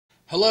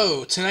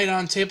Hello, tonight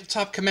on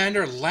Tabletop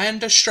Commander,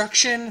 Land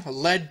Destruction,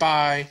 led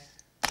by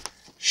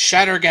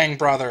Shattergang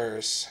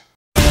Brothers.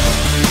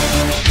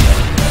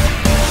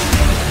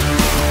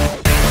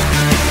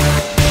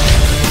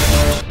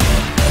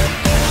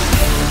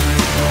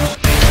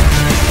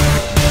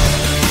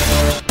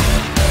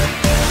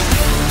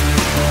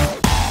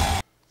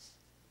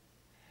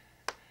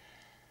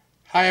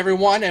 Hi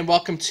everyone, and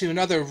welcome to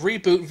another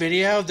reboot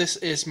video. This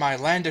is my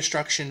Land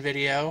Destruction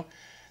video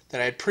that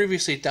I had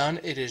previously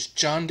done. It is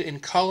Jund in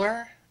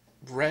color,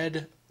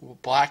 red,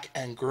 black,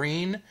 and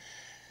green,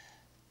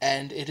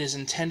 and it is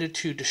intended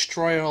to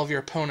destroy all of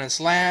your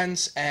opponent's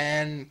lands,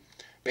 and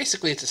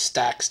basically it's a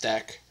stax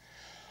deck.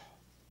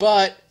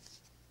 But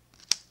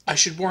I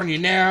should warn you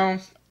now,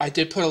 I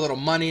did put a little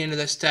money into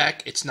this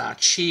deck. It's not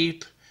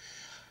cheap.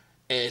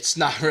 It's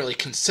not really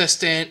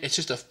consistent. It's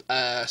just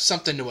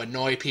something to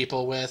annoy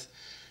people with.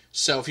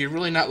 So if you're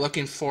really not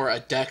looking for a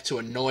deck to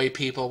annoy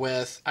people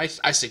with, I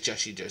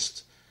suggest you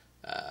just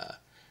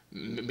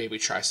maybe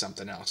try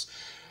something else.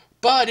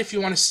 But if you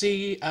want to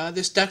see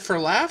this deck for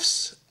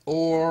laughs,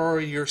 or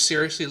you're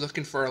seriously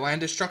looking for a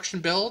land destruction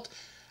build,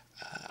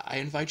 I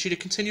invite you to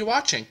continue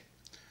watching.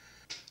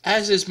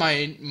 As is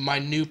my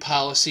new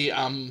policy,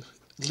 I'm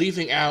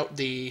leaving out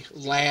the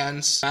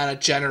lands, mana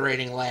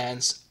generating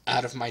lands,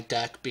 out of my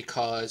deck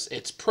because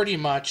it's pretty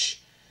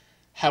much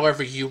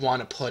however you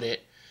want to put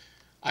it.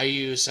 I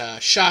use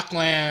shock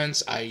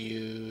lands, I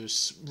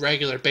use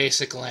regular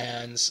basic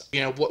lands,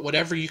 you know,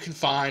 whatever you can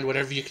find,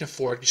 whatever you can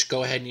afford, just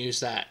go ahead and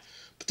use that.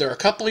 But there are a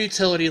couple of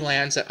utility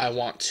lands that I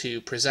want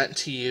to present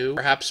to you,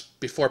 perhaps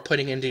before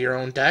putting into your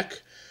own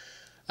deck.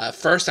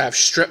 First, I have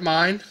Strip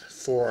Mine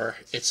for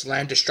its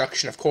land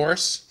destruction, of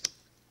course.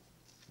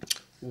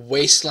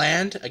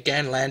 Wasteland,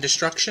 again, land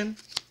destruction.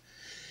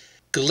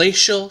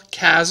 Glacial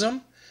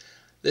Chasm,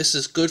 this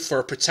is good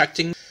for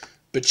protecting.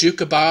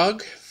 Bajuka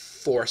Bog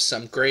for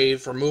some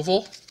grave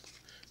removal,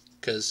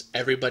 because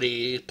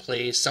everybody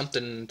plays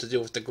something to do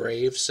with the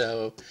grave,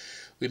 so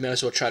we may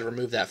as well try to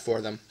remove that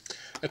for them.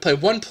 I play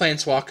one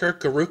Planeswalker,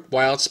 Garruk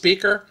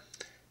Wildspeaker.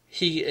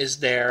 He is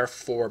there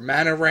for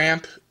mana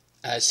ramp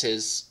as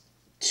his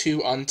 2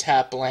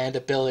 untap land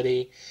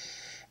ability,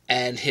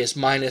 and his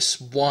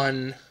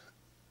 -1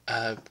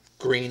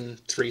 green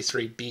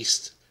 3/3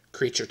 beast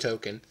creature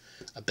token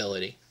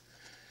ability.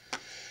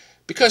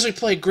 Because we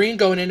play green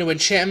going into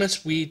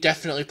enchantments, we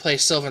definitely play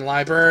Sylvan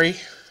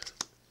Library.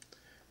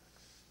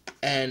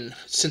 And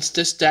since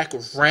this deck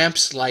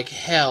ramps like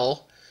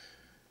hell,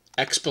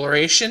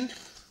 Exploration,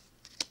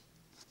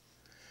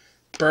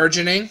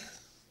 Burgeoning.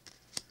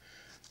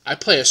 I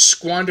play a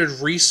Squandered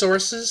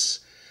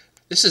Resources.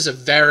 This is a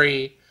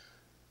very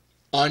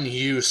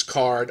unused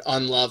card,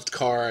 unloved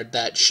card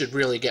that should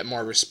really get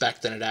more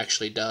respect than it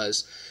actually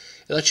does.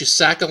 It lets you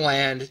sack a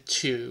land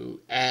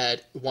to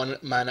add 1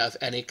 mana of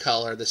any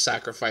color the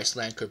sacrificed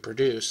land could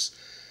produce.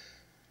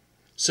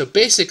 So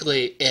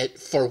basically, it,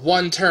 for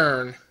 1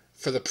 turn,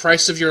 for the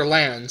price of your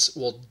lands,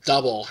 will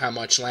double how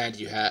much land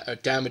you have, or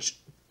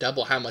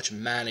double how much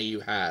mana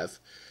you have.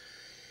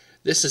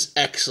 This is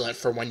excellent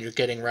for when you're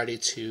getting ready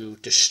to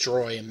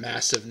destroy a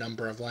massive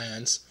number of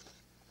lands.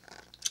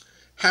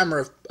 Hammer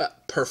of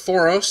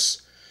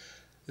Perforos.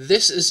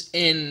 This is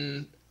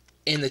in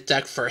the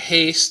deck for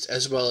haste,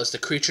 as well as the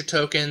creature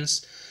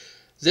tokens.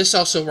 This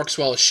also works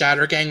well with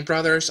Shattergang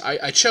Brothers.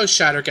 I chose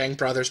Shattergang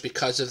Brothers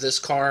because of this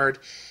card,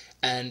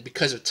 and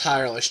because of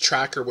Tireless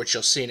Tracker, which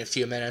you'll see in a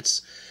few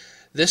minutes.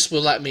 This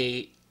will let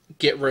me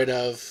get rid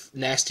of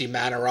nasty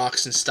mana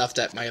rocks and stuff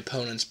that my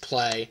opponents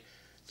play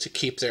to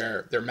keep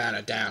their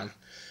mana down.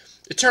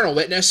 Eternal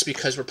Witness,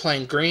 because we're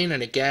playing green,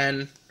 and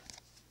again,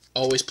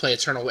 always play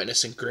Eternal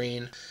Witness in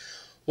green.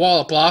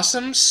 Wall of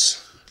Blossoms,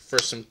 for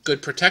some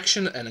good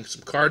protection and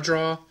some card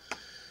draw.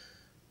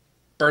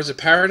 Birds of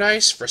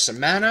Paradise for some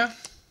mana.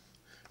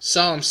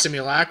 Solemn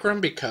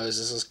Simulacrum, because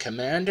this is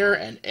Commander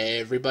and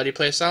everybody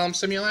plays Solemn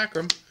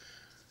Simulacrum.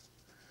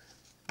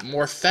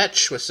 More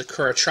Fetch with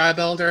Sakura Tribe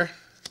Elder.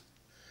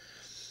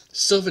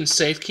 Sylvan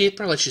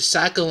Safekeeper lets you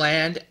sack a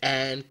land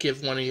and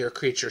give one of your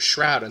creatures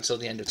Shroud until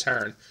the end of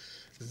turn.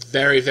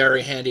 Very,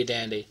 very handy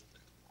dandy.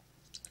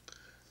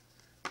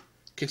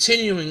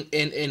 Continuing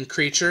in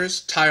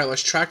creatures,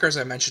 Tireless Tracker, as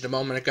I mentioned a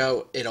moment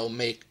ago, it'll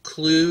make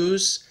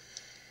clues,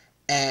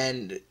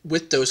 and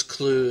with those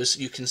clues,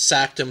 you can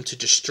sack them to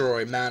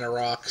destroy mana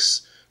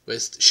rocks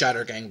with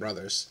Shattergang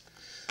Brothers.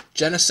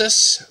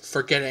 Genesis,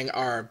 for getting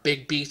our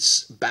big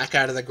beats back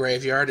out of the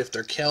graveyard if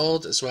they're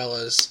killed, as well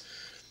as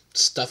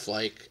stuff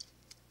like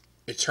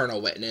Eternal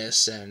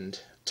Witness and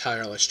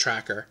Tireless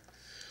Tracker.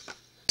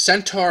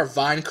 Centaur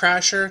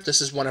Vinecrasher,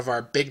 this is one of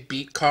our big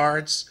beat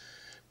cards.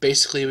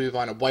 Basically, we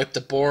want to wipe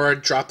the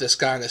board, drop this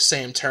guy on the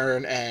same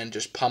turn, and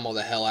just pummel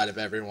the hell out of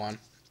everyone.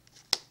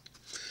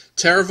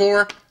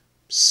 Terravor,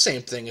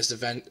 same thing as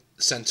the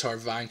Centaur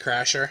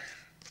Vinecrasher.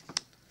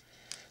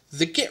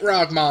 The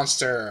Gitrog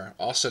Monster,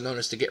 also known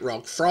as the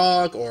Gitrog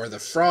Frog or the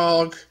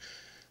Frog.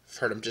 I've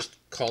heard him just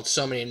called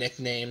so many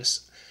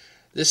nicknames.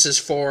 This is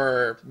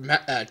for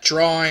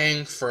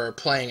drawing, for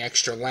playing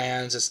extra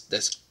lands.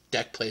 This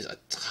deck plays a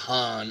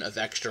ton of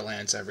extra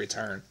lands every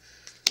turn.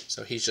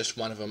 So he's just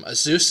one of them.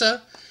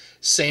 Azusa,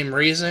 same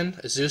reason.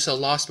 Azusa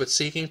Lost but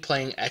Seeking,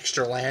 playing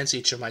extra lands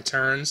each of my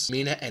turns.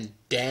 Mina and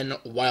Den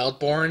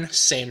Wildborn,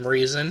 same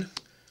reason.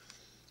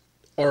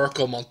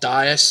 Oracle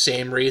Moldiah,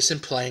 same reason,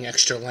 playing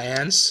extra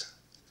lands.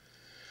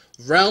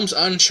 Realms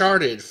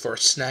Uncharted for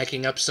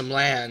snagging up some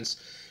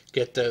lands.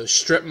 Get those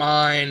Strip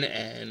Mine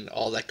and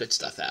all that good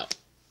stuff out.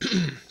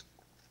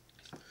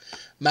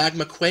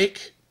 Magma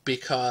Quake,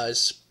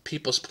 because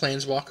people's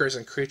planeswalkers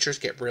and creatures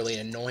get really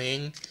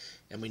annoying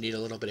and we need a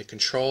little bit of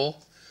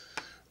control.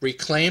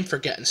 Reclaim for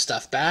getting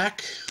stuff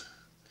back.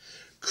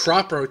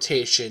 Crop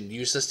Rotation,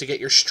 use this to get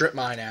your Strip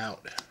Mine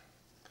out.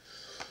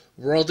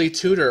 Worldly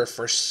Tutor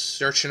for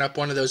searching up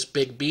one of those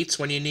big beats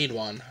when you need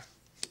one.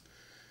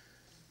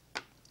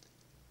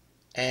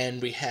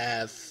 And we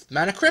have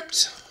Mana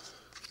Crypt,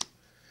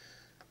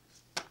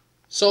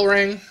 Soul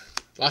Ring,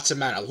 lots of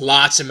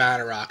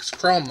mana rocks,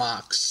 Chrome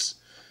Mox,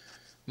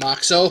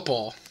 Mox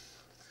Opal,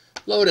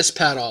 Lotus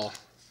Petal,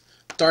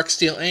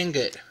 Darksteel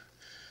Ingot,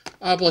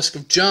 Obelisk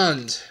of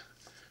Jund,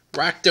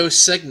 Rakdos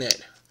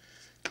Signet,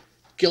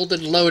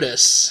 Gilded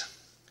Lotus,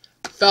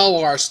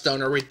 Felwar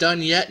Stone. Are we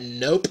done yet?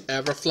 Nope.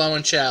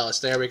 Everflowing Chalice.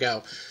 There we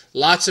go.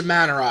 Lots of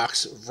mana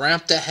rocks.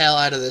 Ramp the hell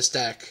out of this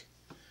deck.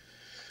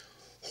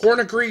 Horn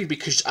of Greed,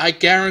 because I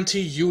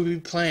guarantee you will be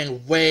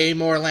playing way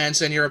more lands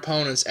than your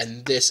opponents,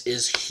 and this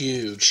is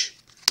huge.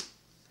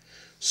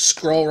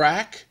 Scroll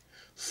Rack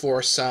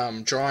for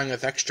some drawing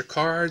of extra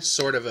cards,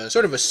 sort of a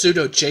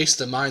pseudo Jace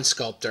the Mind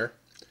Sculptor.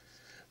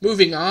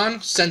 Moving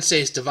on,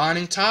 Sensei's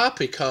Divining Top,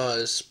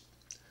 because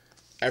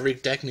every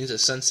deck needs a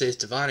Sensei's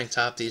Divining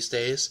Top these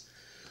days.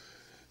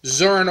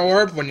 Zuran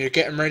Orb, when you're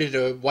getting ready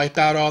to wipe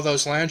out all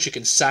those lands, you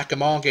can sack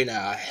them all and gain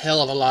a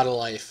hell of a lot of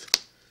life.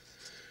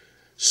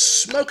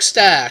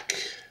 Smokestack.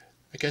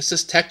 I guess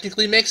this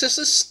technically makes us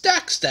a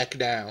stax deck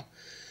now.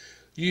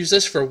 Use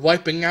this for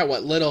wiping out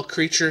what little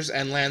creatures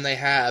and land they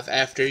have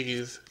after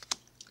you've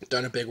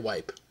done a big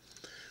wipe.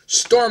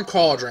 Storm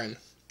Cauldron.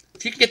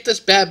 If you can get this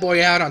bad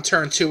boy out on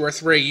turn 2 or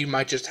 3, you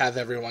might just have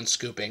everyone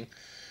scooping.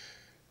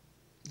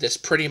 This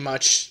pretty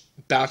much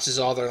bounces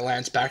all their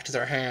lands back to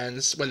their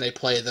hands when they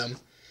play them,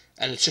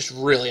 and it's just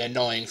really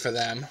annoying for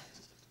them.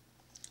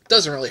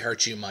 Doesn't really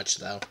hurt you much,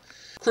 though.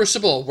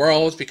 Crucible of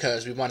Worlds,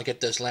 because we want to get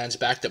those lands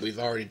back that we've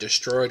already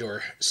destroyed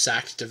or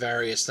sacked to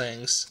various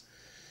things.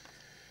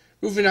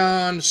 Moving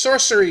on,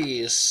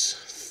 Sorceries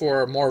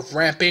for more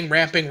ramping.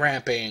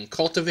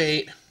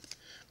 Cultivate,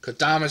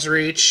 Kodama's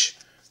Reach,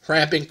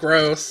 Rampant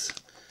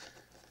Growth,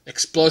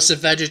 Explosive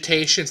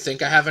Vegetation.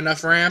 Think I have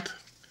enough ramp?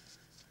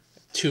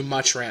 Too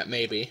much ramp,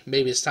 maybe.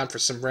 Maybe it's time for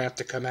some ramp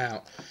to come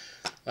out.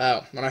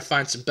 Well, when I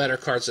find some better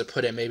cards to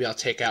put in, maybe I'll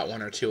take out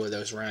 1 or 2 of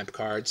those ramp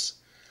cards.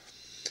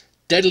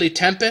 Deadly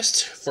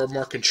Tempest for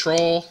more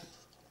control.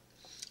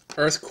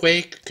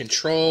 Earthquake,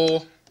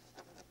 control.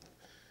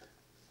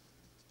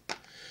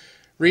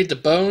 Read the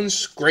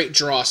Bones, great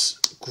draw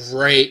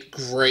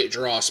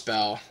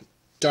spell.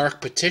 Dark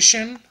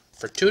Petition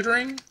for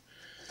tutoring.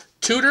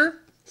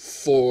 Tutor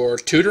for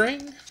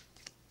tutoring.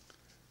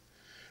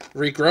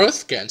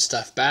 Regrowth, getting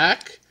stuff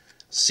back.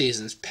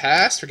 Seasons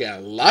Past, we're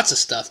getting lots of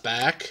stuff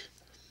back.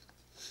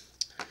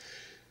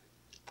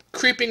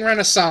 Creeping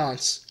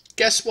Renaissance,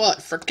 guess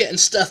what? For getting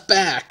stuff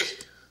back.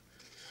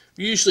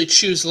 We usually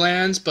choose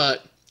lands,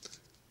 but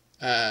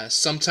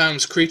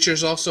sometimes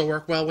creatures also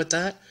work well with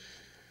that.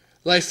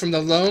 Life from the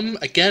Loam,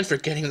 again, for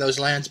getting those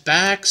lands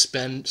back.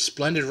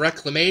 Splendid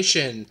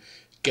Reclamation,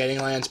 getting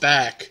lands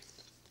back.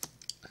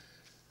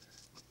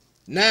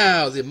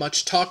 Now, the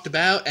much talked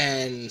about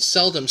and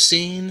seldom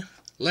seen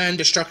land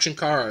destruction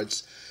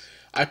cards.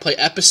 I play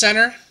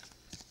Epicenter,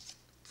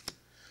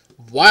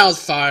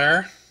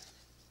 Wildfire,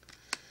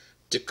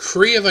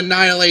 Decree of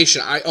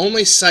Annihilation. I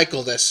only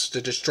cycle this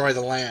to destroy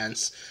the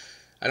lands.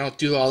 I don't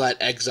do all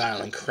that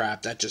exiling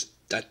crap. That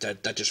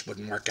just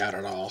wouldn't work out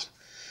at all.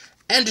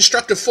 And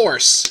Destructive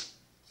Force.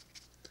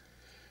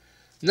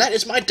 And that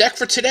is my deck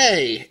for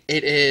today.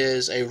 It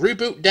is a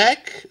reboot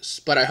deck,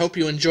 but I hope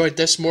you enjoyed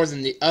this more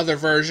than the other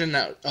version.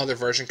 That other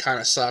version kind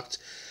of sucked.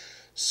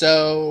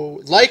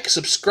 So, like,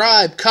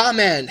 subscribe,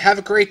 comment. Have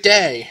a great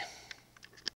day.